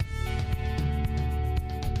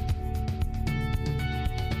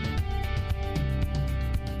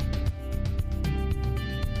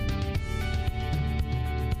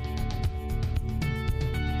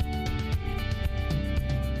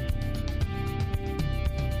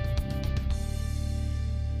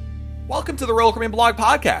Welcome to the Royal Caribbean Blog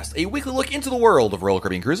Podcast, a weekly look into the world of Royal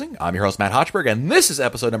Caribbean cruising. I'm your host, Matt Hochberg, and this is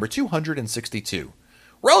episode number 262.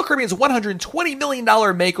 Royal Caribbean's $120 million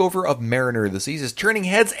makeover of Mariner of the Seas is turning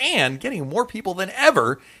heads and getting more people than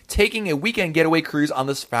ever taking a weekend getaway cruise on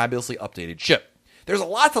this fabulously updated ship. There's a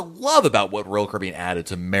lot to love about what Royal Caribbean added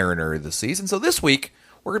to Mariner of the Seas, and so this week,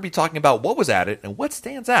 we're going to be talking about what was added and what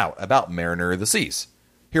stands out about Mariner of the Seas.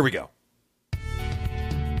 Here we go.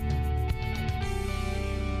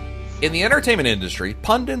 In the entertainment industry,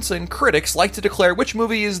 pundits and critics like to declare which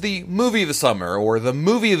movie is the movie of the summer or the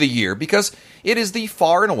movie of the year because it is the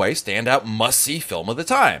far and away standout must-see film of the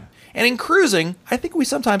time. And in cruising, I think we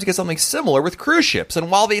sometimes get something similar with cruise ships, and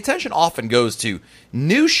while the attention often goes to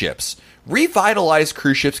new ships, revitalized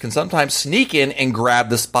cruise ships can sometimes sneak in and grab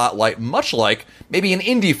the spotlight, much like maybe an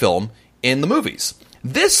indie film in the movies.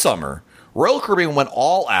 This summer, Royal Caribbean went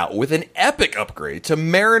all out with an epic upgrade to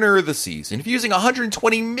Mariner of the Seas, infusing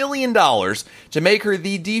 $120 million to make her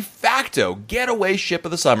the de facto getaway ship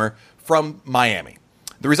of the summer from Miami.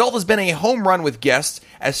 The result has been a home run with guests,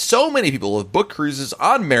 as so many people have booked cruises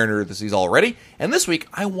on Mariner of the Seas already, and this week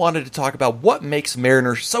I wanted to talk about what makes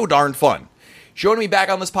Mariner so darn fun. Joining me back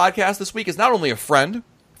on this podcast this week is not only a friend,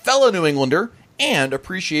 fellow New Englander, and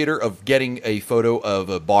appreciator of getting a photo of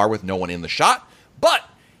a bar with no one in the shot, but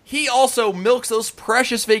he also milks those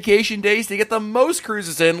precious vacation days to get the most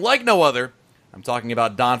cruises in like no other. I'm talking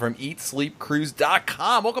about Don from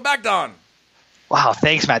EatSleepCruise.com. Welcome back, Don. Wow,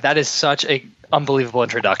 thanks, Matt. That is such an unbelievable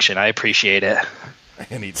introduction. I appreciate it.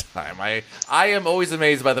 Anytime. I am always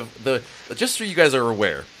amazed by the just so you guys are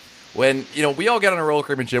aware, when we all get on a Royal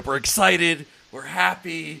Caribbean ship, we're excited, we're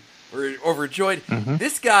happy, we're overjoyed. Mm-hmm.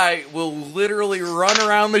 This guy will literally run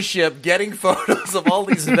around the ship getting photos of all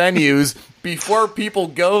these venues before people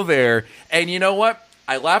go there. And you know what?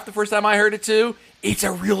 I laughed the first time I heard it too. It's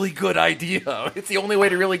a really good idea. It's the only way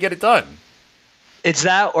to really get it done. It's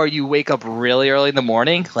that, or you wake up really early in the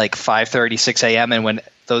morning, like 5:30, 6 a.m., and when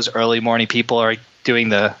those early morning people are doing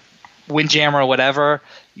the windjammer or whatever,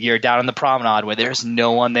 you're down in the promenade where there's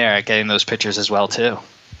no one there getting those pictures as well too.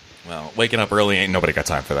 Well, waking up early ain't nobody got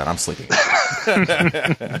time for that. I'm sleeping.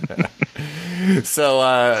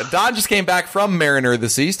 So, Don just came back from Mariner of the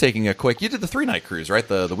Seas, taking a quick... You did the 3-night cruise, right?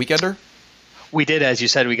 The weekender? We did, as you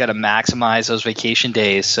said. We got to maximize those vacation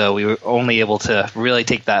days, so we were only able to really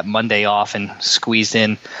take that Monday off and squeezed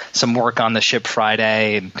in some work on the ship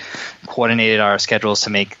Friday and coordinated our schedules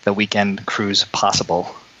to make the weekend cruise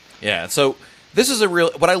possible. Yeah, so... This is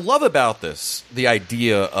what I love about this, the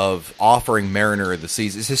idea of offering Mariner of the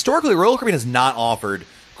Seas, is historically Royal Caribbean has not offered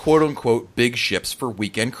quote-unquote big ships for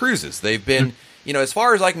weekend cruises. They've been, as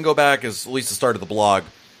far as I can go back, as at least the start of the blog,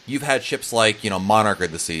 you've had ships like, Monarch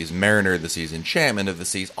of the Seas, Mariner of the Seas, Enchantment of the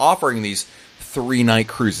Seas, offering these 3-night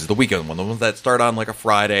cruises, the weekend one, the ones that start on like a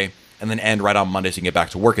Friday and then end right on Monday so you can get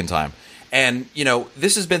back to work in time. And,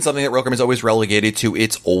 this has been something that Royal Caribbean has always relegated to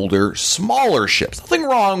its older, smaller ships. Nothing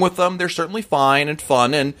wrong with them. They're certainly fine and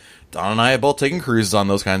fun, and Don and I have both taken cruises on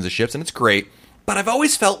those kinds of ships, and it's great. But I've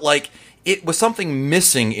always felt like it was something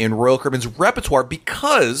missing in Royal Caribbean's repertoire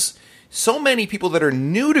because so many people that are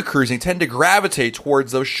new to cruising tend to gravitate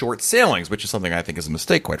towards those short sailings, which is something I think is a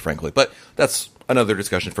mistake, quite frankly. But that's another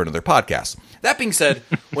discussion for another podcast. That being said,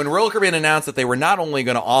 when Royal Caribbean announced that they were not only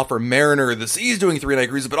going to offer Mariner of the Seas doing 3-night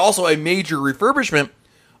cruises, but also a major refurbishment,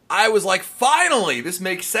 I was like, finally, this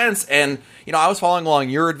makes sense. And, I was following along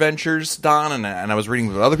your adventures, Don, and I was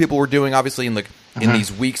reading what other people were doing, obviously, in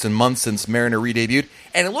these weeks and months since Mariner re-debuted.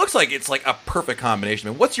 And it looks like it's like a perfect combination.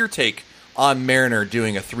 I mean, what's your take on Mariner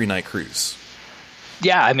doing a 3-night cruise?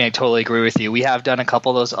 Yeah, I totally agree with you. We have done a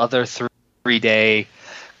couple of those other 3-day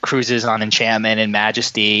cruises on Enchantment and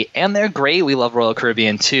Majesty, and they're great. We love Royal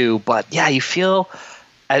Caribbean too, but yeah, you feel,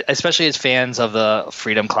 especially as fans of the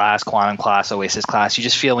Freedom class, Quantum class, Oasis class, you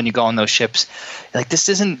just feel when you go on those ships, like, this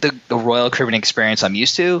isn't the Royal Caribbean experience I'm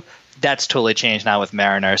used to. That's totally changed now with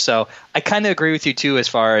Mariner. So I kind of agree with you too, as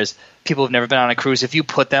far as people who've never been on a cruise. If you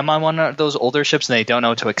put them on one of those older ships and they don't know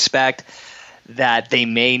what to expect, that they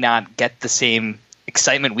may not get the same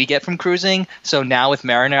excitement we get from cruising. So now with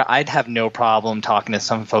Mariner, I'd have no problem talking to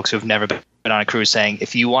some folks who've never been on a cruise saying,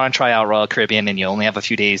 if you want to try out Royal Caribbean and you only have a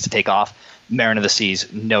few days to take off, Mariner of the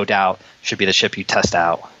Seas, no doubt, should be the ship you test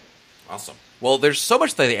out. Awesome. Well, there's so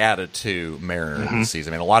much that they added to Mariner of the Seas.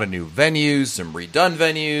 A lot of new venues, some redone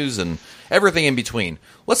venues, and everything in between.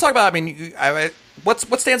 Let's talk about,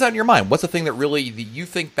 what stands out in your mind? What's the thing that really you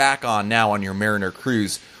think back on now on your Mariner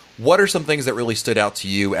cruise? What are some things that really stood out to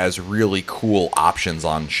you as really cool options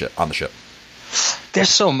on the ship? There's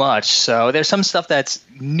so much. So there's some stuff that's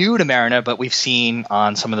new to Mariner, but we've seen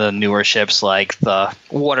on some of the newer ships, like the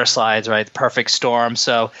water slides, right? The Perfect Storm.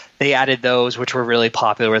 So they added those, which were really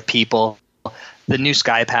popular with people. The new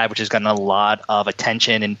Skypad, which has gotten a lot of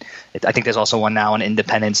attention, and I think there's also one now on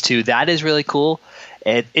Independence too. That is really cool.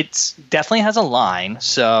 It's definitely has a line.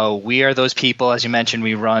 So we are those people, as you mentioned,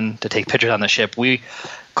 we run to take pictures on the ship.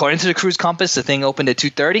 According to the cruise compass, the thing opened at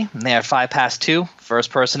 2:30, and they are 2:05, first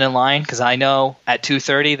person in line, because I know at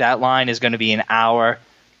 2:30 that line is going to be an hour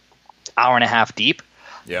and a half deep.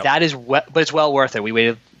 Yep. That is, but it's well worth it. We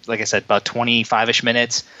waited, like I said, about 25-ish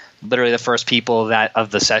minutes, literally the first people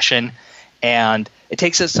of the session, and it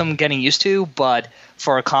takes us some getting used to, but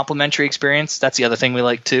for a complimentary experience, that's the other thing we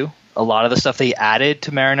like too. A lot of the stuff they added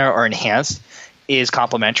to Mariner or enhanced is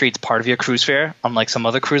complimentary. It's part of your cruise fare, unlike some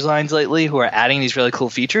other cruise lines lately who are adding these really cool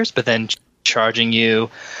features, but then charging you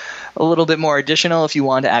a little bit more additional if you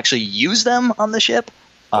want to actually use them on the ship.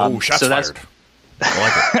 Shots fired. I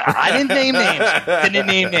like it. I didn't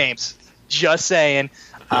name names. Just saying.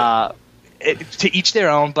 To each their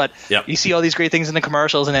own, but Yep. You see all these great things in the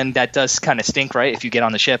commercials, and then that does kind of stink, right? If you get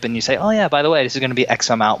on the ship and you say, oh yeah, by the way, this is going to be X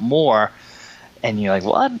amount more, and you're like,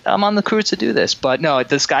 what? I'm on the cruise to do this. But no,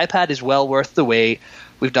 the Skypad is well worth the wait.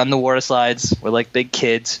 We've done the water slides. We're like big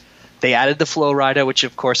kids. They added the Flow Rider, which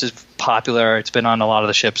of course is popular. It's been on a lot of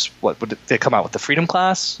the ships. What would they come out with the Freedom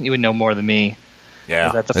class? You would know more than me.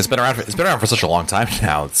 Yeah, it's been around for such a long time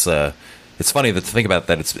now. It's funny to think about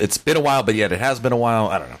that. It's been a while, but yet it has been a while.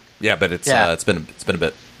 I don't know. Yeah, but it's been a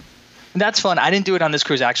bit. That's fun. I didn't do it on this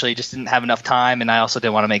cruise, actually. Just didn't have enough time, and I also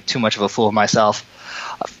didn't want to make too much of a fool of myself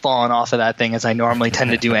falling off of that thing, as I normally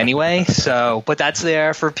tend to do anyway. So, but that's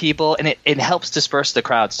there for people, and it helps disperse the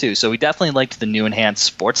crowds too. So we definitely liked the new enhanced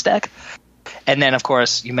sports deck. And then, of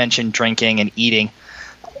course, you mentioned drinking and eating.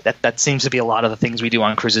 That seems to be a lot of the things we do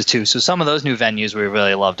on cruises too. So some of those new venues we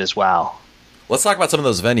really loved as well. Let's talk about some of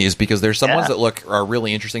those venues, because there's some ones that are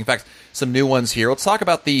really interesting. In fact, some new ones here. Let's talk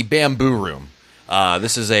about the Bamboo Room.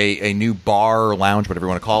 This is a new bar or lounge, whatever you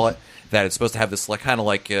want to call it, that it's supposed to have this kind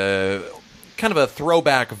of a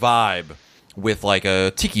throwback vibe with like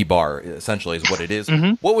a tiki bar, essentially, is what it is.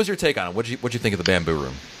 Mm-hmm. What was your take on it? What'd you think of the Bamboo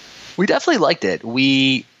Room? We definitely liked it.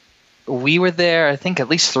 We were there, I think, at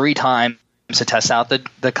least 3 times to test out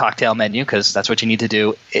the cocktail menu, because that's what you need to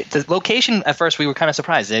do. The location, at first, we were kind of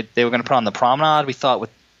surprised. They were going to put on the promenade. We thought with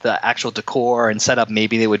the actual decor and setup,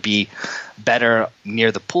 maybe they would be better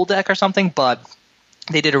near the pool deck or something, but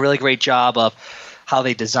they did a really great job of how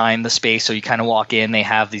they designed the space. So you kind of walk in, they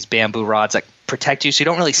have these bamboo rods that protect you, so you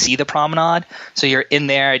don't really see the promenade. So you're in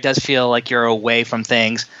there. It does feel like you're away from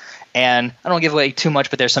things. And I don't want to give away too much,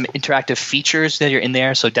 but there's some interactive features that you're in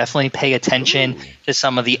there, so definitely pay attention to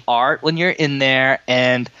some of the art when you're in there.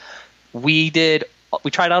 And we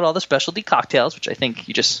tried out all the specialty cocktails, which I think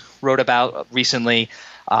you just wrote about recently.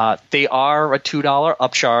 They are a $2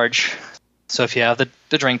 upcharge, so if you have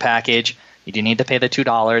the drink package, you do need to pay the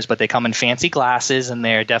 $2, but they come in fancy glasses, and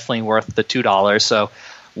they're definitely worth the $2. So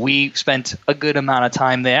we spent a good amount of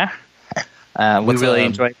time there. We really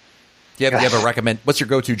enjoyed. Do you have a recommend? What's your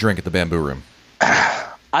go-to drink at the Bamboo Room?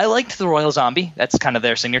 I liked the Royal Zombie. That's kind of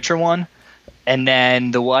their signature one. And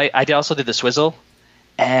then the white. I also did the Swizzle.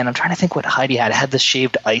 And I'm trying to think what Heidi had. It had the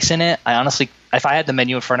shaved ice in it. I honestly, if I had the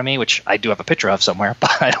menu in front of me, which I do have a picture of somewhere,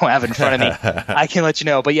 but I don't have it in front of me, I can let you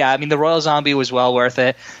know. But yeah, I mean, the Royal Zombie was well worth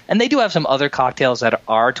it. And they do have some other cocktails that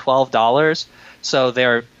are $12. So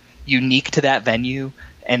they're unique to that venue,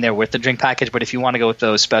 and they're with the drink package. But if you want to go with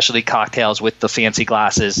those specialty cocktails with the fancy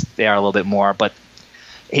glasses, they are a little bit more. But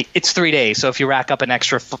it's 3 days, so if you rack up an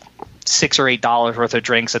extra $6 or $8 worth of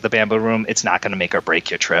drinks at the Bamboo Room, it's not going to make or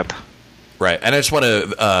break your trip. Right, and I just want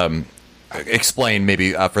to explain,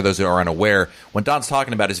 maybe for those who are unaware, what Don's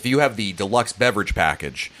talking about is if you have the deluxe beverage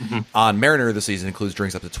package, on Mariner this season includes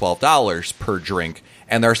drinks up to $12 per drink,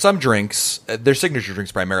 and there are some drinks, their signature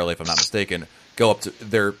drinks primarily, if I'm not mistaken,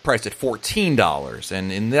 they're priced at $14,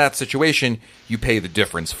 and in that situation, you pay the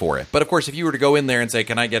difference for it. But of course, if you were to go in there and say,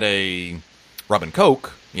 can I get a rum and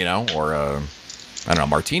coke, or a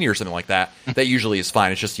martini or something like that, that usually is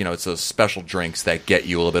fine. It's just, it's those special drinks that get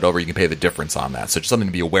you a little bit over. You can pay the difference on that. So just something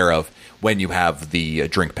to be aware of when you have the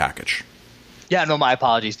drink package. Yeah, no, my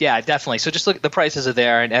apologies. Yeah, definitely. So just look at the prices are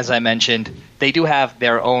there. And as I mentioned, they do have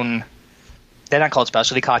their own, they're not called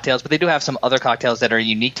specialty cocktails, but they do have some other cocktails that are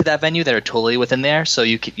unique to that venue that are totally within there. So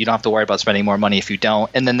you don't have to worry about spending more money if you don't.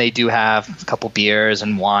 And then they do have a couple beers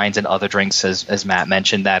and wines and other drinks, as Matt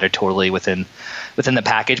mentioned, that are totally within the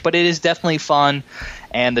package. But it is definitely fun,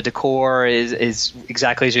 and the decor is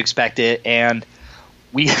exactly as you expect it. And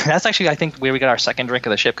that's actually, I think, where we got our second drink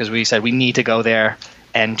of the ship, because we said we need to go there.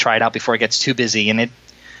 and try it out before it gets too busy. And it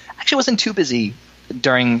actually wasn't too busy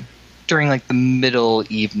during like the middle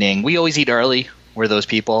evening. We always eat early. We're those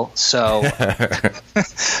people. So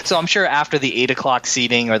so I'm sure after the 8 o'clock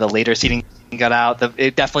seating or the later seating got out,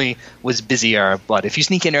 it definitely was busier. But if you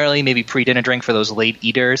sneak in early, maybe pre-dinner drink for those late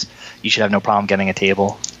eaters, you should have no problem getting a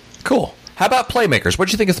table. Cool. How about Playmakers? What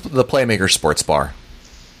do you think of the Playmakers Sports Bar?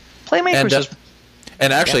 Playmakers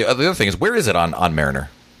and actually, the other thing is, where is it on Mariner?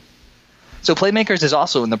 So Playmakers is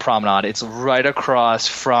also in the Promenade. It's right across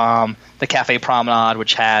from the Cafe Promenade,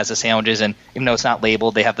 which has the sandwiches, and even though it's not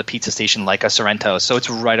labeled, they have the pizza station like a Sorrento. So it's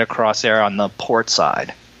right across there on the port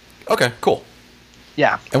side. Okay, cool.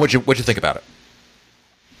 Yeah. And what'd you think about it?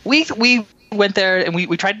 We went there, and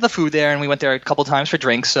we tried the food there, and we went there a couple times for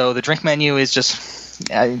drinks. So the drink menu is just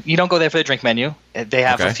you don't go there for the drink menu. They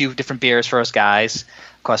have a few different beers for us guys.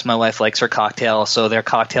 Of course, my wife likes her cocktail, so their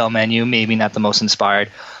cocktail menu maybe not the most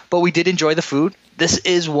inspired. But we did enjoy the food. This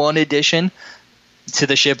is one addition to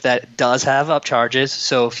the ship that does have upcharges.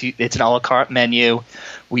 So it's an a la carte menu.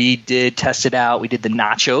 We did test it out. We did the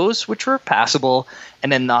nachos, which were passable,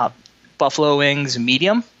 and then the buffalo wings,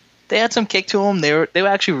 medium. They had some kick to them. They were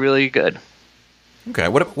actually really good. Okay.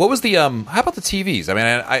 What was the how about the TVs? I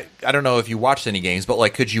mean, I don't know if you watched any games, but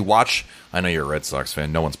like, could you watch? I know you're a Red Sox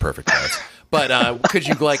fan. No one's perfect, guys. But could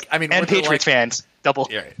you and Patriots fans double?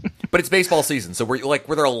 Yeah, but it's baseball season, so were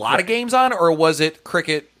there a lot of games on, or was it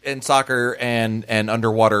cricket and soccer and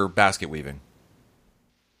underwater basket weaving?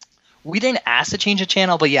 We didn't ask to change the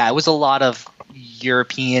channel, but yeah, it was a lot of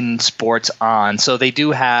European sports on. So they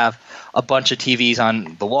do have a bunch of TVs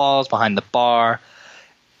on the walls, behind the bar,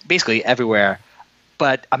 basically everywhere.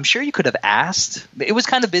 But I'm sure you could have asked. It was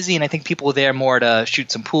kind of busy, and I think people were there more to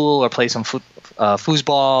shoot some pool or play some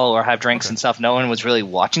foosball or have drinks and stuff. No one was really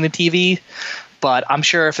watching the TV. But I'm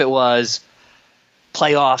sure if it was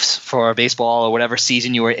playoffs for baseball or whatever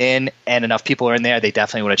season you were in and enough people were in there, they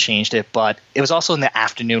definitely would have changed it. But it was also in the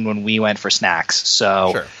afternoon when we went for snacks.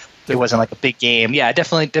 So it wasn't like a big game. Yeah,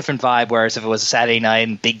 definitely different vibe, whereas if it was a Saturday night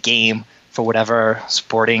and big game for whatever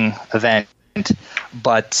sporting event.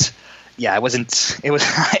 But yeah, it wasn't. It was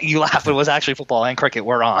you laugh. It was actually football and cricket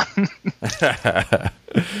were on.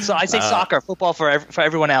 So I say soccer, football for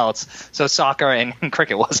everyone else. So soccer and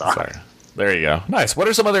cricket was on. Sorry. There you go. Nice. What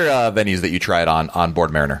are some other venues that you tried on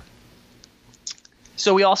board Mariner?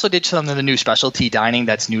 So we also did some of the new specialty dining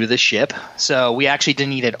that's new to the ship. So we actually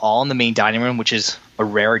didn't eat it all in the main dining room, which is a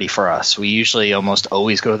rarity for us. We usually almost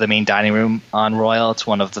always go to the main dining room on Royal. It's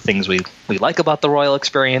one of the things we like about the Royal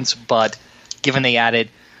experience. But given they added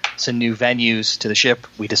some new venues to the ship,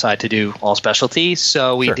 we decided to do all specialty.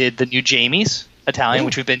 So we did the new Jamie's Italian,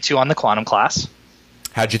 which we've been to on the Quantum class.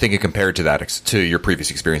 How'd you think it compared to your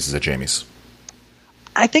previous experiences at Jamie's?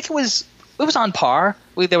 I think it was on par.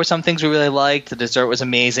 There were some things we really liked. The dessert was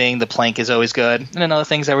amazing. The plank is always good. And then other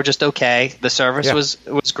things that were just okay. The service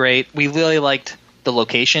was great. We really liked the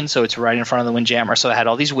location. So it's right in front of the Windjammer. So it had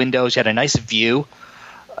all these windows. You had a nice view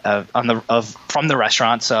from the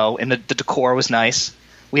restaurant. So and the decor was nice.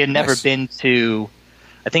 We had never been to.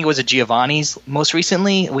 I think it was a Giovanni's most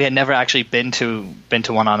recently. We had never actually been to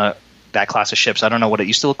one on that class of ships. I don't know what it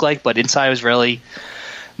used to look like, but inside was really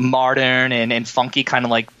modern and funky, kind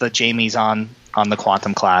of like the Jamie's on the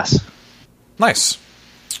Quantum class. Nice.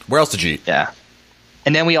 Where else did you eat? Yeah.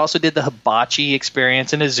 And then we also did the hibachi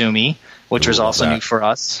experience in Izumi, which was also new for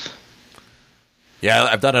us. Yeah,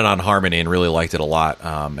 I've done it on Harmony and really liked it a lot.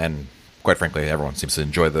 And quite frankly, everyone seems to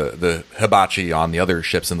enjoy the hibachi on the other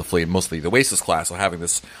ships in the fleet, mostly the Oasis class. So having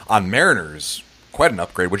this on Mariners, quite an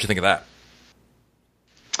upgrade. What did you think of that?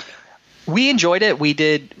 We enjoyed it.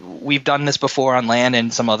 We've done this before on land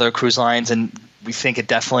and some other cruise lines, and we think it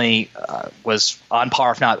definitely was on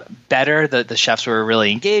par, if not better. The chefs were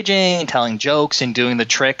really engaging, telling jokes, and doing the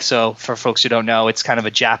trick. So for folks who don't know, it's kind of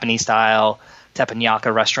a Japanese-style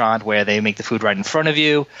teppanyaki restaurant where they make the food right in front of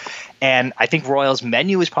you. And I think Royal's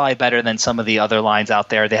menu is probably better than some of the other lines out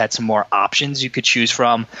there. They had some more options you could choose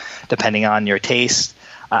from depending on your taste.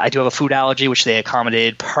 I do have a food allergy, which they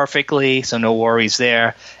accommodated perfectly, so no worries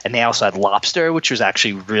there. And they also had lobster, which was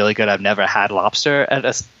actually really good. I've never had lobster at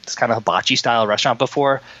this kind of hibachi-style restaurant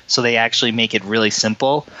before, so they actually make it really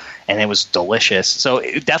simple, and it was delicious. So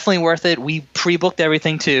definitely worth it. We pre-booked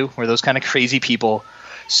everything, too. We're those kind of crazy people.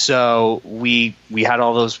 So we had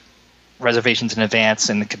all those reservations in advance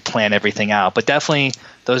and could plan everything out. But definitely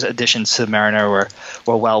those additions to Mariner were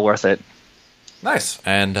well worth it. Nice.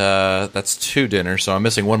 And that's 2 dinners, so I'm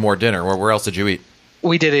missing one more dinner. Where else did you eat?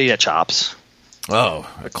 We did eat at Chops. Oh,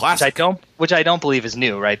 a classic. Which I don't believe is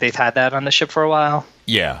new, right? They've had that on the ship for a while.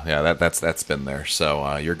 Yeah, that's been there.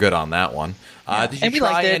 So you're good on that one. Did you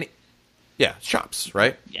try any? Yeah, Chops,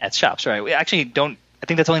 right? Yeah, it's Chops, right? We actually don't. I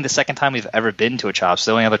think that's only the second time we've ever been to a Chops.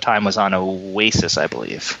 The only other time was on Oasis, I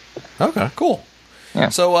believe. Okay, cool. Yeah.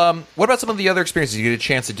 So, what about some of the other experiences? You get a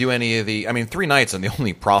chance to do any of the? I mean, 3 nights, and the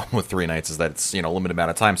only problem with 3 nights is that it's limited amount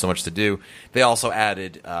of time, so much to do. They also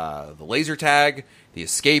added the laser tag, the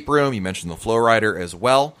escape room. You mentioned the flow rider as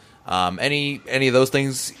well. Any of those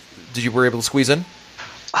things? Were able to squeeze in?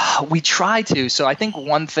 We try to. So I think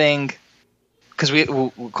one thing, because we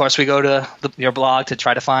go to your blog to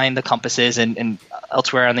try to find the compasses and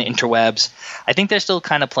elsewhere on the interwebs. I think they're still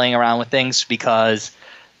kind of playing around with things because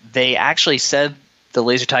they actually said the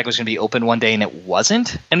laser tag was going to be open one day and it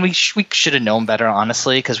wasn't, and we should have known better,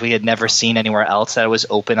 honestly, because we had never seen anywhere else that it was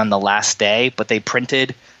open on the last day, but they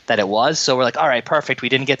printed that it was. So we're like, all right, perfect. We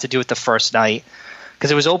didn't get to do it the first night because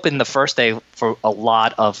it was open the first day for a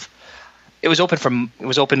lot of. It was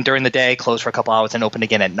open during the day, closed for a couple hours, and opened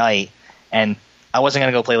again at night. And I wasn't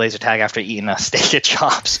going to go play laser tag after eating a steak at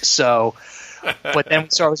Chops. So, but then we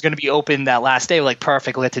saw it was going to be open that last day. We're like,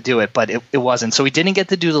 perfect, we'll get to do it. But it wasn't. So we didn't get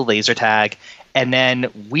to do the laser tag. And then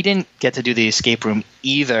we didn't get to do the escape room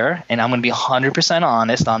either. And I'm going to be 100%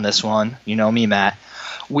 honest on this one. You know me, Matt.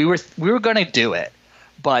 We were going to do it.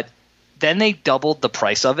 But then they doubled the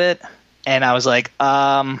price of it. And I was like,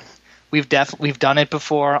 we've done it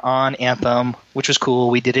before on Anthem, which was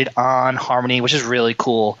cool. We did it on Harmony, which is really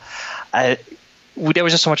cool. There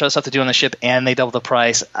was just so much other stuff to do on the ship, and they doubled the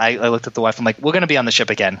price. I looked at the wife. I'm like, we're going to be on the ship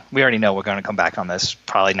again. We already know we're going to come back on this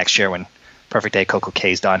probably next year when Perfect Day Coco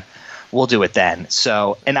K is done. We'll do it then.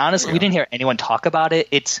 So, and honestly, we didn't hear anyone talk about it.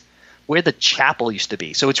 It's where the chapel used to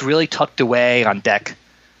be. So it's really tucked away on deck.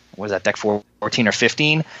 What was that, deck 14 or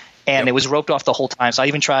 15? And It was roped off the whole time. So I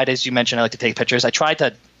even tried, as you mentioned, I like to take pictures. I tried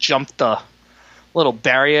to jump the little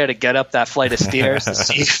barrier to get up that flight of stairs to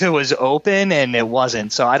see if it was open, and it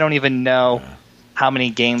wasn't. So I don't even know how many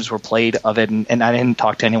games were played of it, and I didn't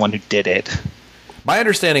talk to anyone who did it. My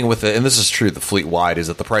understanding with it, and this is true, the fleet-wide, is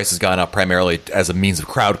that the price has gone up primarily as a means of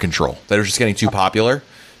crowd control. That it was just getting too popular,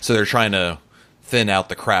 so they're trying to thin out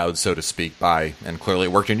the crowd, so to speak, and clearly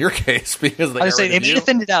it worked in your case because I was saying they may have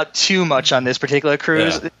thinned it out too much on this particular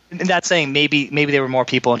cruise. Yeah. And that's saying maybe there were more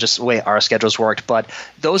people and just the way our schedules worked, but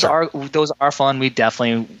those are fun. We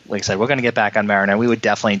definitely, like I said, we're going to get back on Mariner. We would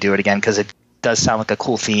definitely do it again because it does sound like a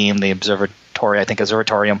cool theme. The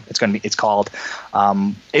Observatorium. It's called.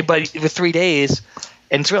 But with 3 days,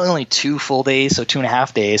 and it's really only 2 full days, so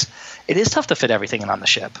 2.5 days. It is tough to fit everything in on the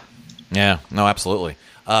ship. Yeah, no, absolutely.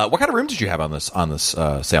 What kind of room did you have on this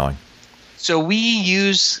sailing? So we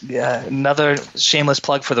use another shameless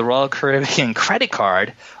plug for the Royal Caribbean credit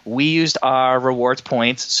card. We used our rewards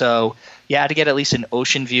points, so you had to get at least an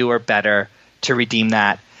ocean view or better to redeem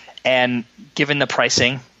that. And given the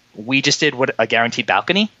pricing, we just did a guaranteed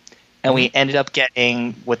balcony, and we ended up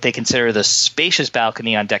getting what they consider the spacious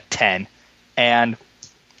balcony on deck 10. And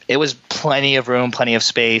it was plenty of room, plenty of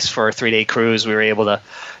space for a 3-day cruise. We were able to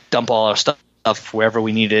dump all our stuff wherever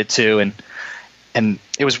we needed it to, and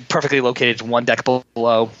it was perfectly located one deck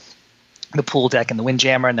below the pool deck and the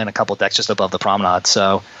windjammer, and then a couple decks just above the promenade.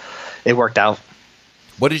 So it worked out.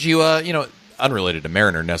 What did you, unrelated to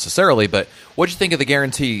Mariner necessarily, but what did you think of the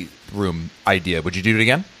guarantee room idea? Would you do it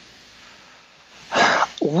again?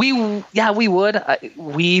 We would.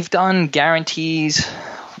 We've done guarantees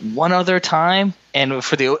one other time, and we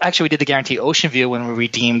did the guarantee ocean view when we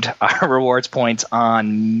redeemed our rewards points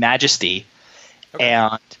on Majesty,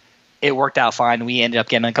 and it worked out fine. We ended up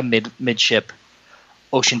getting like a midship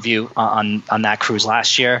ocean view on that cruise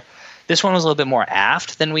last year. This one was a little bit more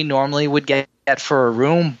aft than we normally would get for a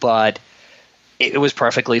room, but it was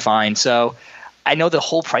perfectly fine. So I know the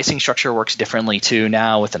whole pricing structure works differently too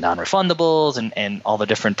now with the non-refundables and all the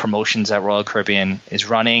different promotions that Royal Caribbean is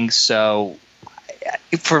running. So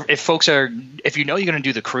if you know you're going to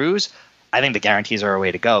do the cruise, I think the guarantees are a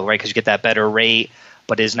way to go, right? Because you get that better rate,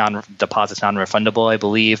 but deposit's non-refundable, I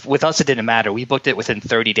believe. With us, it didn't matter. We booked it within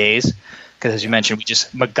 30 days because, as you mentioned, we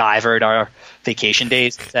just MacGyvered our vacation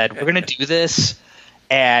days. Said we're going to do this,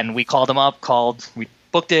 and we called them up. We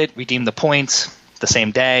booked it, redeemed the points the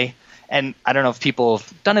same day. And I don't know if people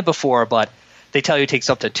have done it before, but they tell you it takes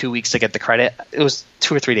up to 2 weeks to get the credit. It was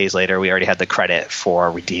 2 or 3 days later we already had the credit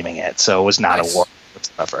for redeeming it, so it was not a war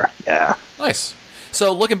whatsoever. Yeah, nice.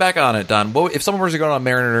 So looking back on it, Don, if someone was going on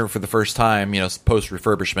Mariner for the first time, post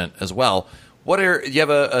refurbishment as well, do you have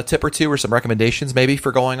a tip or two or some recommendations maybe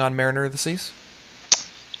for going on Mariner of the Seas?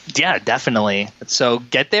 Yeah, definitely. So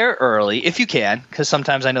get there early if you can, because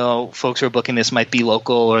sometimes I know folks who are booking this might be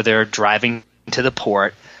local or they're driving to the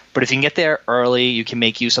port. But if you can get there early, you can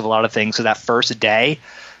make use of a lot of things. So that first day,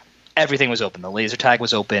 everything was open. The laser tag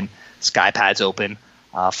was open, Skypad's open.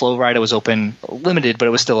 Flow Rider was open, limited, but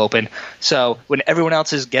it was still open. So when everyone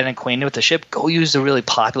else is getting acquainted with the ship, go use the really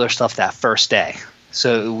popular stuff that first day.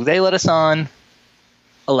 So they let us on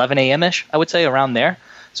 11 a.m.-ish, I would say, around there.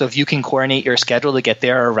 So if you can coordinate your schedule to get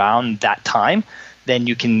there around that time, then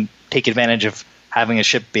you can take advantage of having a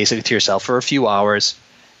ship basically to yourself for a few hours.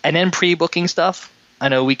 And then pre-booking stuff. I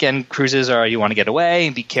know weekend cruises are you want to get away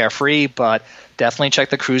and be carefree, but definitely check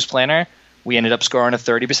the cruise planner. We ended up scoring a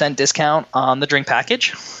 30% discount on the drink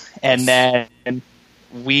package. And then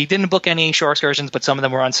we didn't book any shore excursions, but some of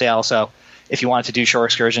them were on sale. So if you wanted to do shore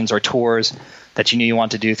excursions or tours that you knew you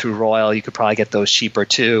wanted to do through Royal, you could probably get those cheaper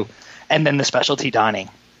too. And then the specialty dining.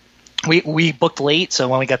 We booked late, so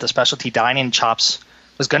when we got the specialty dining, Chops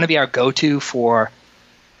was going to be our go-to for,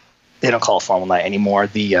 they don't call it formal night anymore,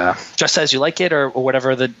 the Just As You Like It or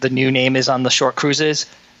whatever the new name is on the short cruises.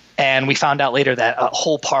 And we found out later that a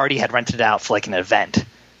whole party had rented it out for like an event.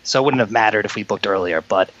 So it wouldn't have mattered if we booked earlier,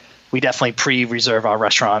 but we definitely pre-reserve our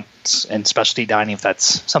restaurants and specialty dining if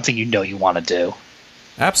that's something you want to do.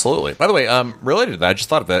 Absolutely. By the way, related to that, I just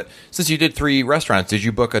thought of that. Since you did 3 restaurants, did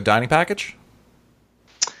you book a dining package?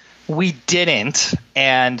 We didn't,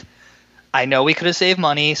 and I know we could have saved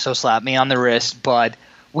money, so slap me on the wrist, but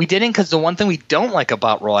we didn't because the one thing we don't like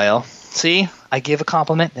about Royal, see, I give a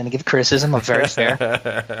compliment and I give a criticism. I'm very fair.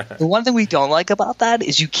 The one thing we don't like about that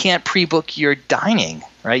is you can't pre-book your dining,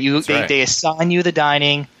 right? They assign you the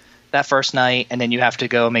dining that first night, and then you have to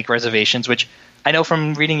go make reservations, which I know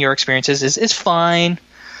from reading your experiences is fine,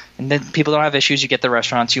 and then people don't have issues. You get the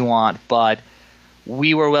restaurants you want, but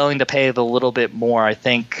we were willing to pay the little bit more. I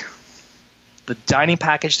think the dining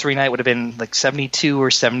package 3-night would have been like $72 or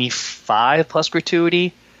 $75 plus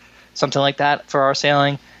gratuity, something like that for our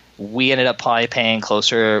sailing. We ended up probably paying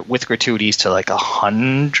closer with gratuities to like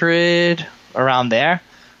 $100 around there,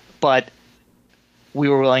 but we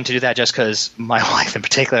were willing to do that just because my wife in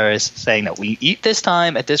particular is saying that we eat this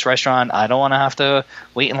time at this restaurant. I don't want to have to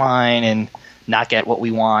wait in line and not get what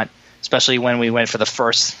we want, especially when we went for the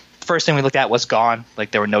first thing we looked at was gone.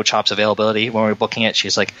 Like there were no Chops availability when we were booking it.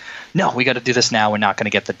 She's like, no, we got to do this now. We're not going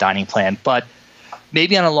to get the dining plan. But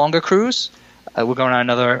maybe on a longer cruise, we're going on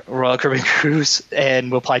another Royal Caribbean cruise, and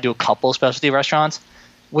we'll probably do a couple specialty restaurants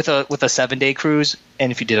with a 7-day cruise.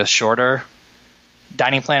 And if you did a shorter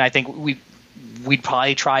dining plan, I think we'd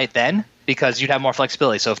probably try it then because you'd have more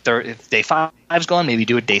flexibility. So if day 5's gone, maybe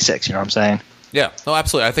do it day 6. You know what I'm saying? Yeah, no,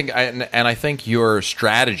 absolutely. I think your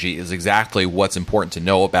strategy is exactly what's important to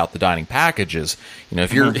know about the dining packages. You know,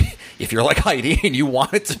 if you're like Heidi and you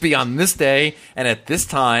want it to be on this day and at this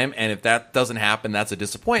time, and if that doesn't happen, that's a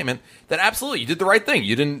disappointment. Then absolutely, you did the right thing.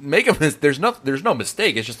 You didn't make a mistake. There's no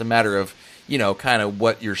mistake. It's just a matter of kind of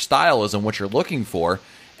what your style is and what you're looking for,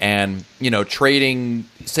 and saving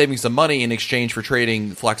some money in exchange for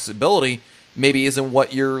trading flexibility maybe isn't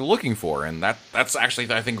what you're looking for, and that's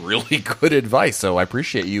actually, I think, really good advice. So I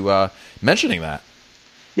appreciate you mentioning that.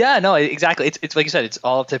 Yeah, no, exactly. It's like you said, it's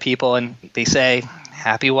all up to people, and they say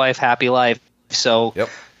happy wife, happy life. So yep.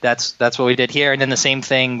 That's what we did here. And then the same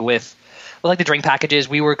thing with like the drink packages.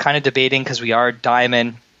 We were kind of debating because we are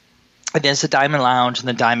Diamond, and there's the Diamond Lounge and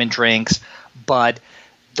the Diamond drinks, but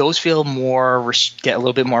those feel get a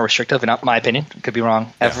little bit more restrictive, in my opinion. Could be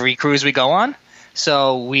wrong. Yeah. Every cruise we go on.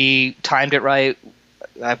 So we timed it right.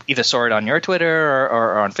 I either saw it on your Twitter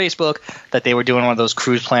or on Facebook that they were doing one of those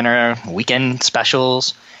cruise planner weekend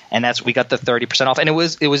specials, and we got the 30% off. And it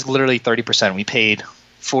was literally 30%. We paid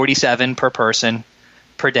 $47 per person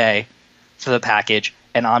per day for the package,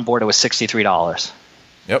 and on board it was $63.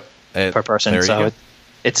 Yep, per person. So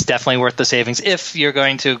it's definitely worth the savings if you're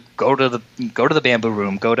going to go to the Bamboo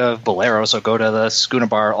Room, go to Boleros, or go to the Schooner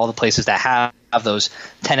Bar, all the places that have those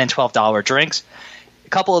 $10 and $12 drinks. A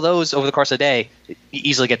couple of those over the course of the day, you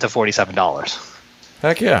easily get to $47.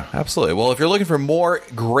 Heck yeah, absolutely. Well, if you're looking for more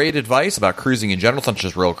great advice about cruising in general, not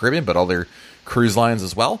just Royal Caribbean, but other cruise lines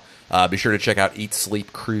as well, be sure to check out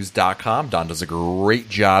eatsleepcruise.com. Don does a great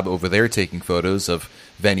job over there taking photos of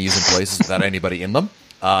venues and places without anybody in them.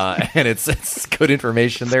 And it's good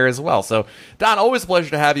information there as well. So, Don, always a pleasure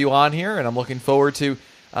to have you on here, and I'm looking forward to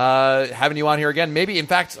having you on here again. Maybe, in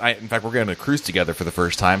fact, we're going to cruise together for the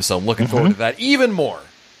first time, so I'm looking forward to that even more.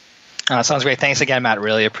 Sounds great. Thanks again, Matt.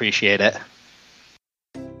 Really appreciate it.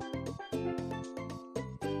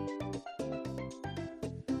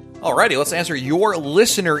 Alrighty, let's answer your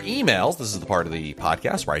listener emails. This is the part of the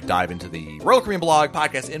podcast where I dive into the Royal Caribbean blog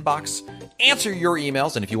podcast inbox, answer your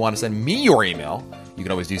emails, and if you want to send me your email, you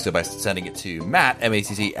can always do so by sending it to Matt,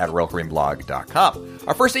 M-A-C-C, at RoyalCaribbeanblog.com.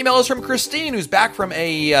 Our first email is from Christine, who's back from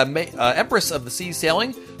a Empress of the Seas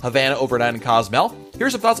sailing, Havana overnight in Cozumel.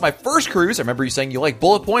 Here's some thoughts on my first cruise. I remember you saying you like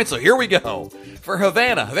bullet points, so here we go. For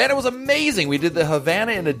Havana. Havana was amazing. We did the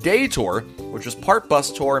Havana in a Day tour, which was part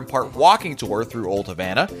bus tour and part walking tour through Old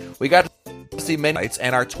Havana. We got to see many nights,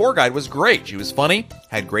 and our tour guide was great. She was funny,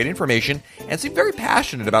 had great information, and seemed very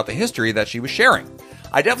passionate about the history that she was sharing.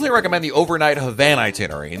 I definitely recommend the overnight Havana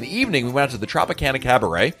itinerary. In the evening, we went out to the Tropicana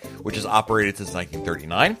Cabaret, which has operated since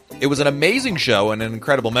 1939. It was an amazing show and an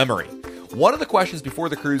incredible memory. One of the questions before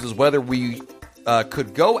the cruise is whether we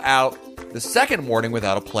could go out the second morning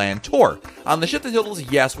without a planned tour. On the ship, the title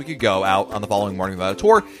is yes, we could go out on the following morning without a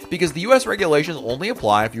tour because the U.S. regulations only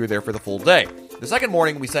apply if you were there for the full day. The second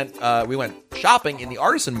morning, we went shopping in the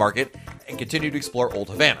artisan market and continued to explore Old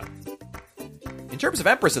Havana. In terms of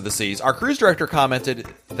Empress of the Seas, our cruise director commented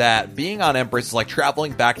that being on Empress is like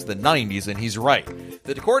traveling back to the 90s, and he's right.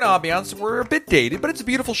 The decor and ambiance were a bit dated, but it's a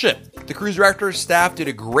beautiful ship. The cruise director's staff did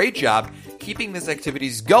a great job keeping these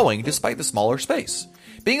activities going despite the smaller space.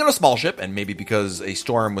 Being on a small ship, and maybe because a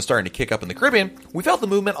storm was starting to kick up in the Caribbean, we felt the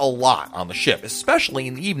movement a lot on the ship, especially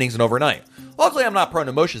in the evenings and overnight. Luckily, I'm not prone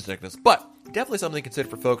to motion sickness, but definitely something to consider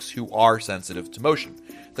for folks who are sensitive to motion.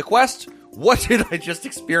 The Quest, what did I just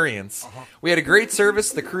experience? We had a great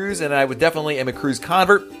service, the cruise, and I would definitely am a cruise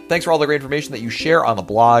convert. Thanks for all the great information that you share on the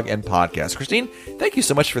blog and podcast. Christine, thank you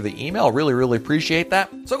so much for the email. Really, really appreciate that.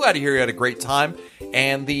 So glad to hear you had a great time.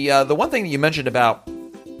 And the one thing that you mentioned about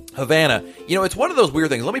Havana, it's one of those weird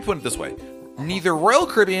things. Let me put it this way. Neither Royal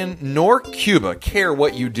Caribbean nor Cuba care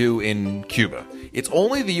what you do in Cuba. It's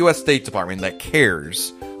only the U.S. State Department that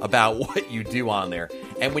cares about what you do on there.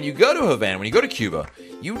 And when you go to Havana, when you go to Cuba,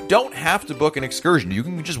 you don't have to book an excursion. You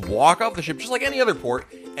can just walk off the ship just like any other port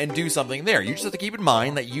and do something there. You just have to keep in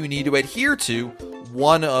mind that you need to adhere to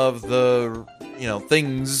one of the,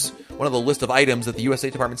 things, one of the list of items that the U.S.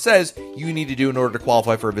 State Department says you need to do in order to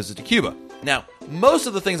qualify for a visit to Cuba. Now, most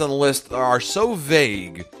of the things on the list are so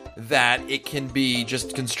vague that it can be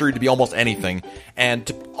just construed to be almost anything. And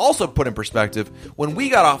to also put in perspective, when we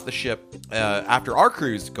got off the ship after our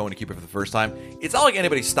cruise going to Cuba for the first time, it's not like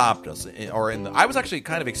anybody stopped us. I was actually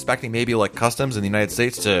kind of expecting maybe like customs in the United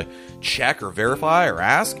States to check or verify or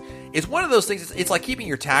ask. It's one of those things. It's like keeping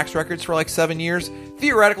your tax records for like 7 years.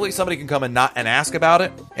 Theoretically, somebody can come and ask about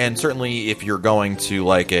it. And certainly, if you're going to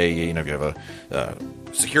like if you have a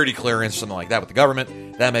security clearance or something like that with the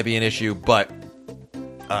government, that may be an issue. But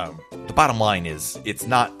the bottom line is, it's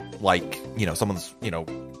not like someone's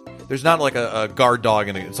there's not like a guard dog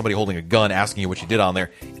and somebody holding a gun asking you what you did on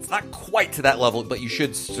there. It's not quite to that level, but you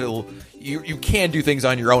should still you can do things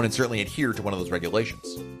on your own and certainly adhere to one of those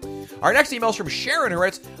regulations. Our next email is from Sharon, who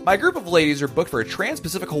writes, my group of ladies are booked for a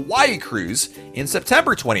Trans-Pacific Hawaii cruise in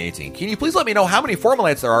September 2018. Can you please let me know how many formal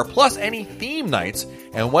nights there are, plus any theme nights,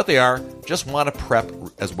 and what they are? Just want to prep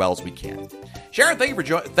as well as we can. Sharon, thank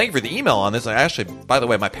you for the email on this. I actually, by the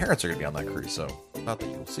way, my parents are going to be on that cruise, so not that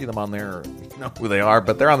you'll see them on there or know who they are,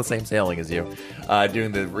 but they're on the same sailing as you,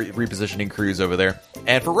 doing the repositioning cruise over there.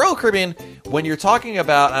 And for Royal Caribbean, when you're talking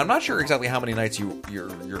about, I'm not sure exactly how many nights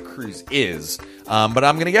your cruise is, but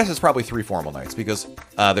I'm going to guess it's probably 3 formal nights, because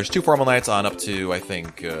there's 2 formal nights on up to, I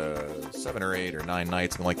think, 7 or 8 or 9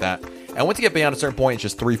 nights, something like that. And once you get beyond a certain point, it's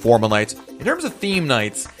just 3 formal nights. In terms of theme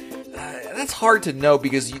nights, that's hard to know,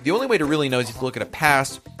 because the only way to really know is you have to look at a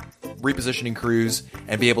past repositioning cruise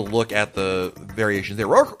and be able to look at the variations there.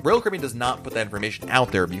 Royal Caribbean does not put that information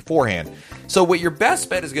out there beforehand. So what your best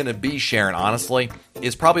bet is going to be, Sharon, honestly,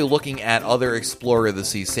 is probably looking at other Explorer of the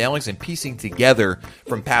Sea sailings and piecing together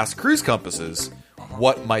from past cruise compasses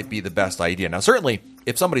what might be the best idea. Now, certainly,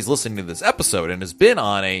 if somebody's listening to this episode and has been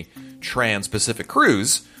on a Trans-Pacific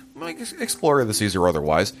cruise, like Explorer of the Seas or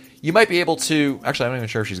otherwise, you might be able to... Actually, I'm not even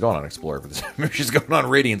sure if she's going on Explorer of the Seas. Maybe she's going on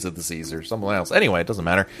Radiance of the Seas or something else. Anyway, it doesn't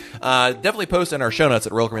matter. Definitely post in our show notes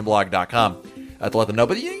at RoyalCaribbeanBlog.com to let them know.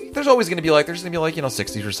 But there's always going to be like... There's going to be like,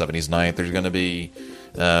 60s or 70s night. There's going to be...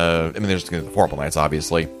 there's going to be the formal nights,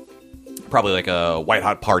 obviously. Probably like a white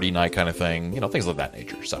hot party night kind of thing. Things of that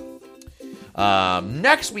nature. So...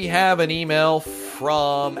 next, we have an email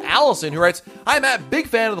from Allison, who writes, hi, Matt, big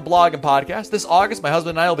fan of the blog and podcast. This August, my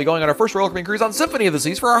husband and I will be going on our first Royal Caribbean cruise on Symphony of the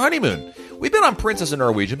Seas for our honeymoon. We've been on Princess and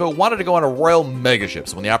Norwegian, but wanted to go on a Royal megaship.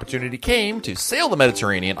 So when the opportunity came to sail the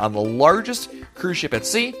Mediterranean on the largest cruise ship at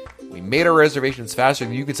sea, we made our reservations faster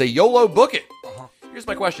than you could say, YOLO, book it. Here's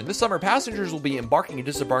my question. This summer, passengers will be embarking and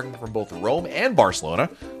disembarking from both Rome and Barcelona.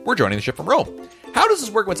 We're joining the ship from Rome. How does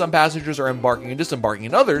this work when some passengers are embarking and disembarking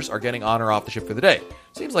and others are getting on or off the ship for the day?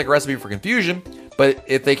 Seems like a recipe for confusion, but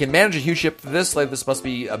if they can manage a huge ship this must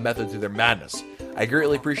be a method to their madness. I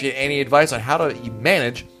greatly appreciate any advice on how to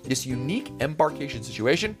manage this unique embarkation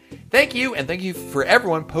situation. Thank you, and thank you for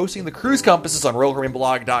everyone posting the cruise compasses on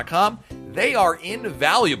RoyalCaribbeanBlog.com. they are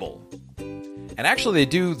invaluable. And actually, they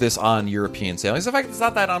do this on European sailings. In fact, it's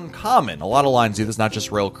not that uncommon. A lot of lines do this, not just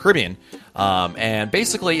Royal Caribbean. And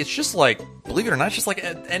basically, it's just like, believe it or not, it's just like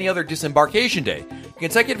any other disembarkation day.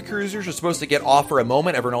 Consecutive cruisers are supposed to get off for a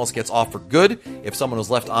moment. Everyone else gets off for good. If someone was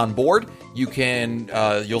left on board,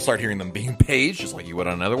 you'll start hearing them being paged, just like you would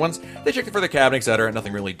on other ones. They check for their cabin, etc.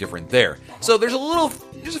 Nothing really different there. So there's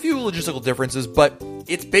a few logistical differences, but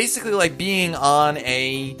it's basically like being on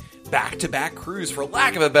a back-to-back cruise, for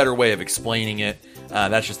lack of a better way of explaining it.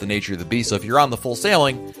 That's just the nature of the beast. So if you're on the full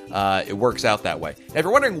sailing, it works out that way. Now, if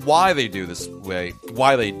you're wondering why they do this way,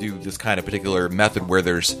 why they do this kind of particular method where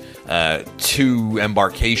there's two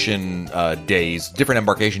embarkation days, different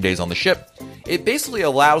embarkation days on the ship, it basically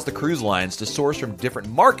allows the cruise lines to source from different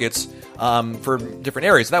markets for different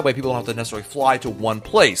areas. So that way people don't have to necessarily fly to one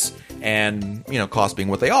place. And, costs being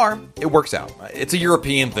what they are, it works out. It's a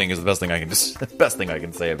European thing is the best thing I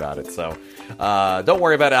can say about it. So don't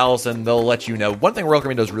worry about Allison. They'll let you know. One thing Royal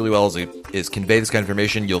Caribbean does really well is convey this kind of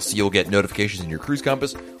information. You'll get notifications in your cruise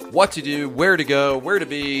compass, what to do, where to go, where to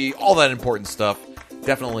be, all that important stuff.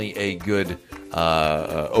 Definitely a good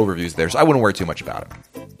overviews there. So I wouldn't worry too much about it.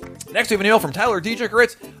 Next, we have an email from Tyler DJ, who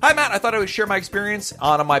writes, "Hi, Matt. I thought I would share my experience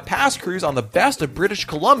on my past cruise on the Best of British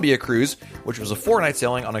Columbia cruise, which was a 4-night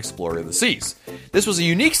sailing on Explorer of the Seas. This was a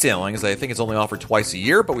unique sailing, as I think it's only offered twice a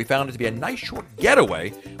year, but we found it to be a nice short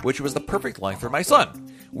getaway, which was the perfect length for my son.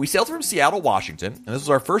 We sailed from Seattle, Washington, and this was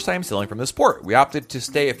our first time sailing from this port. We opted to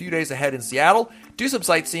stay a few days ahead in Seattle, do some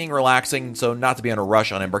sightseeing, relaxing, so not to be on a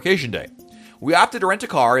rush on embarkation day. We opted to rent a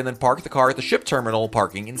car and then park the car at the ship terminal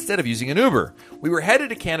parking instead of using an Uber. We were headed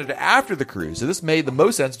to Canada after the cruise, so this made the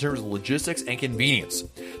most sense in terms of logistics and convenience.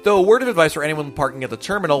 Though a word of advice for anyone parking at the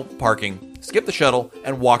terminal parking, skip the shuttle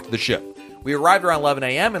and walk to the ship. We arrived around 11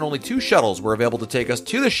 a.m. and only 2 shuttles were available to take us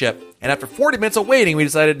to the ship, and after 40 minutes of waiting, we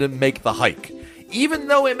decided to make the hike. Even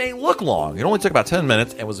though it may look long, it only took about 10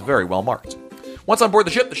 minutes and was very well marked. Once on board the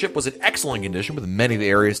ship was in excellent condition, with many of the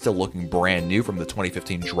areas still looking brand new from the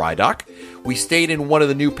 2015 dry dock. We stayed in one of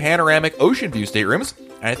the new panoramic ocean view staterooms,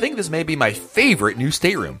 and I think this may be my favorite new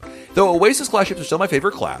stateroom. Though Oasis-class ships are still my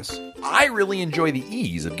favorite class, I really enjoy the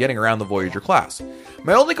ease of getting around the Voyager class.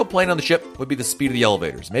 My only complaint on the ship would be the speed of the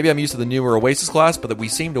elevators. Maybe I'm used to the newer Oasis class, but that we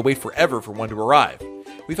seem to wait forever for one to arrive.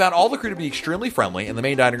 We found all the crew to be extremely friendly, and the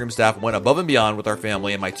main dining room staff went above and beyond with our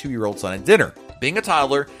family and my 2-year-old son at dinner. Being a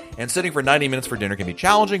toddler and sitting for 90 minutes for dinner can be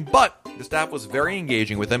challenging, but the staff was very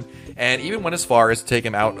engaging with him and even went as far as to take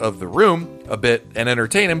him out of the room a bit and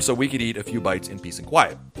entertain him so we could eat a few bites in peace and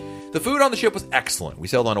quiet. The food on the ship was excellent. We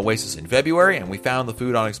sailed on Oasis in February, and we found the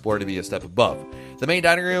food on Explorer to be a step above. The main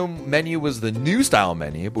dining room menu was the new style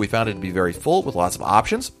menu, but we found it to be very full with lots of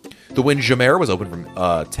options. The Windjammer was open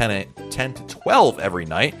from 10 to 12 every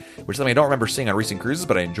night, which is something I don't remember seeing on recent cruises,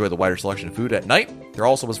 but I enjoy the wider selection of food at night. There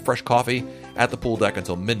also was fresh coffee at the pool deck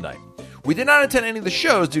until midnight. We did not attend any of the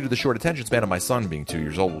shows due to the short attention span of my son being 2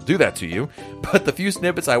 years old. Will do that to you, but the few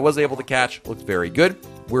snippets I was able to catch looked very good.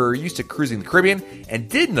 We're used to cruising the Caribbean and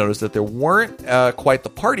did notice that there weren't quite the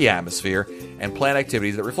party atmosphere and planned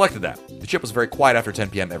activities that reflected that. The ship was very quiet after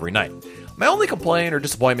 10 p.m. every night. My only complaint or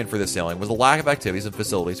disappointment for this sailing was the lack of activities and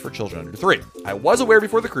facilities for children under 3. I was aware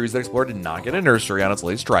before the cruise that Explorer did not get a nursery on its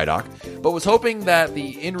latest dry dock, but was hoping that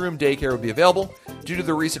the in-room daycare would be available. Due to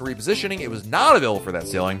the recent repositioning, it was not available for that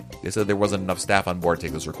sailing. They said there wasn't enough staff on board to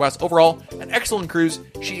take those requests. Overall, an excellent cruise.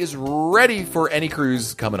 She is ready for any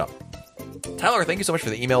cruise coming up. Tyler, thank you so much for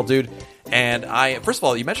the email, dude. And first of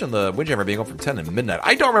all, you mentioned the Windjammer being open from 10 to midnight.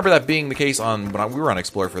 I don't remember that being the case when we were on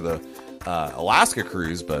Explorer for the Alaska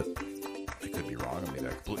cruise, but I could be wrong. Maybe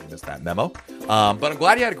I completely missed that memo. But I'm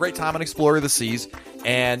glad you had a great time on Explorer of the Seas.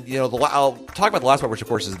 And, I'll talk about the last part, which, of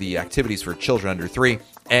course, is the activities for children under 3.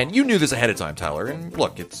 And you knew this ahead of time, Tyler. And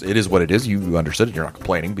look, it is what it is. You understood it. You're not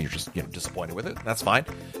complaining, but you're just disappointed with it. That's fine.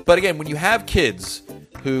 But again, when you have kids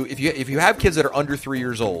who, if you have kids that are under 3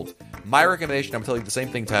 years old, my recommendation, I'm telling you the same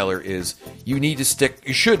thing, Tyler, is you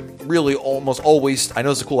should really almost always, I know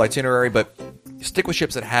it's a cool itinerary, but stick with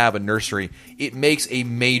ships that have a nursery. It makes a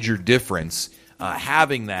major difference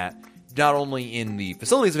having that, not only in the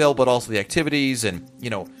facilities available, but also the activities. And,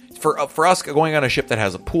 for us, going on a ship that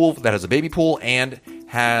has a pool, that has a baby pool, and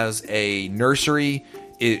has a nursery,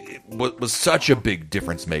 it was such a big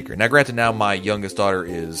difference maker. Now, granted, now my youngest daughter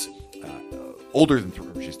is older than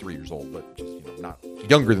 3. She's 3 years old, but just, not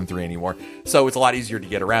younger than 3 anymore. So it's a lot easier to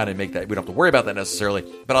get around and make that. We don't have to worry about that necessarily.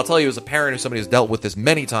 But I'll tell you, as a parent, as somebody who's dealt with this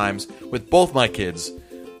many times with both my kids,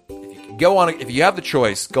 if you have the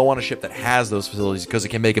choice, go on a ship that has those facilities, because it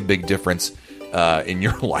can make a big difference in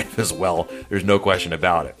your life as well. There's no question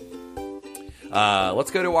about it.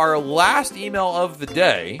 Let's go to our last email of the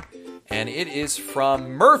day. And it is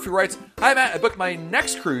from Murph, who writes, "Hi, Matt. I booked my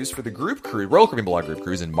next cruise for the group cruise, Royal Caribbean Blog Group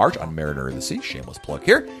Cruise in March on Mariner of the Sea. Shameless plug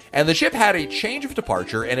here. And the ship had a change of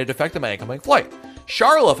departure, and it affected my incoming flight.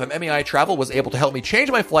 Charla from MEI Travel was able to help me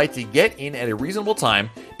change my flight to get in at a reasonable time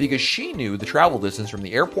because she knew the travel distance from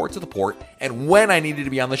the airport to the port and when I needed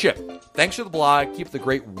to be on the ship. Thanks for the blog. Keep the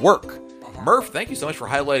great work." Murph, thank you so much for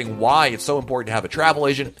highlighting why it's so important to have a travel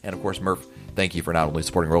agent. And of course, Murph, thank you for not only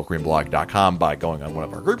supporting RoyalCaribbeanBlog.com by going on one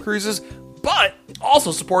of our group cruises, but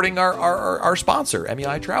also supporting our sponsor,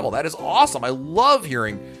 MEI Travel. That is awesome. I love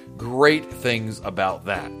hearing great things about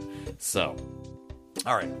that. So,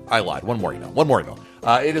 all right, I lied. One more email.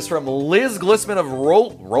 It is from Liz Glissman of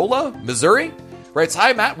Rolla, Missouri. Writes,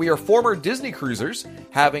 "Hi, Matt. We are former Disney cruisers,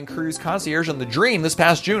 having cruise concierge on the Dream this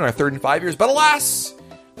past June, our third in 5 years. But alas,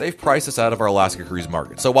 they've priced us out of our Alaska cruise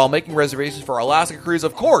market. So while making reservations for our Alaska cruise,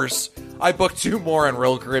 of course, I booked 2 more on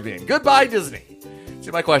Royal Caribbean. Goodbye, Disney."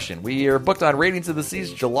 To my question, we are booked on Radiance of the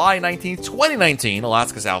Seas July 19th, 2019,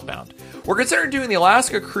 Alaska southbound. We're considering doing the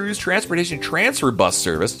Alaska Cruise Transportation Transfer Bus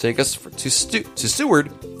service to take us to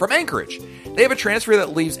Seward from Anchorage. They have a transfer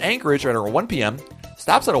that leaves Anchorage at around 1 p.m.,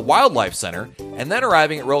 stops at a wildlife center, and then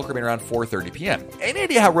arriving at Royal Caribbean around 4:30 p.m. Any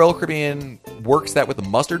idea how Royal Caribbean works that with the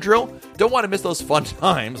muster drill? Don't want to miss those fun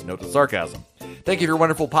times. Note the sarcasm. Thank you for your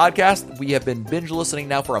wonderful podcast. We have been binge listening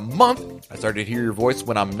now for a month. I started to hear your voice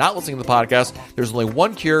when I'm not listening to the podcast. There's only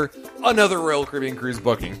one cure, another Royal Caribbean cruise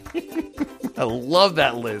booking. I love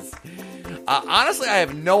that, Liz. Honestly, I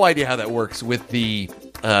have no idea how that works with the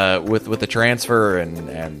transfer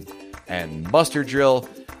and muster drill.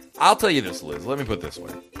 I'll tell you this, Liz. Let me put it this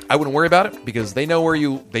way: I wouldn't worry about it because they know where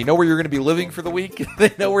you're going to be living for the week.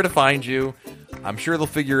 They know where to find you. I'm sure they'll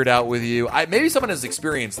figure it out with you. Maybe someone has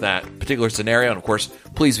experienced that particular scenario, and of course,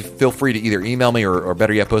 please feel free to either email me or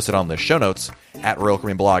better yet, post it on the show notes at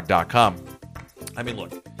RoyalCaribbeanBlog.com. I mean,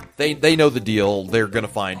 look, they know the deal. They're going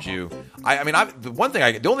to find you. The only thing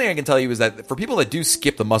I can tell you is that for people that do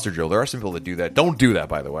skip the muster drill, there are some people that do that. Don't do that,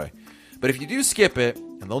 by the way. But if you do skip it,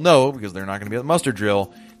 and they'll know because they're not going to be at the muster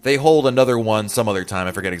drill, they hold another one some other time.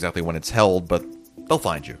 I forget exactly when it's held, but they'll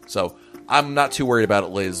find you. So I'm not too worried about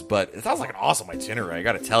it, Liz, but it sounds like an awesome itinerary, I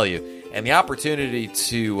got to tell you. And the opportunity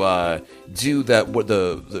to do that,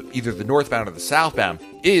 either the northbound or the southbound,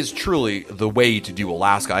 is truly the way to do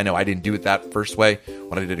Alaska. I know I didn't do it that first way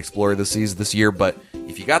when I did Explorer the Seas this year, but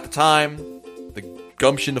if you got the time, the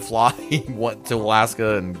gumption to fly to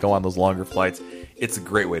Alaska and go on those longer flights, it's a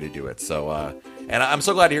great way to do it. So, and I'm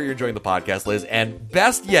so glad to hear you're enjoying the podcast, Liz. And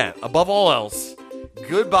best yet, above all else,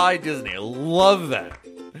 goodbye, Disney. I love that.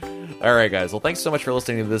 All right, guys. Well, thanks so much for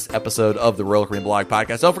listening to this episode of the Royal Caribbean Blog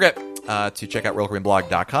Podcast. Don't forget to check out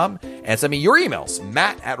RoyalCaribbeanBlog.com and send me your emails,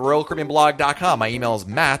 Matt@RoyalCaribbeanBlog.com. My email is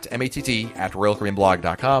Matt, M-A-T-T,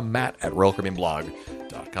 @RoyalCaribbeanBlog.com,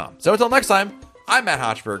 Matt@RoyalCaribbeanBlog.com. So until next time, I'm Matt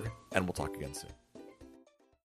Hochberg, and we'll talk again soon.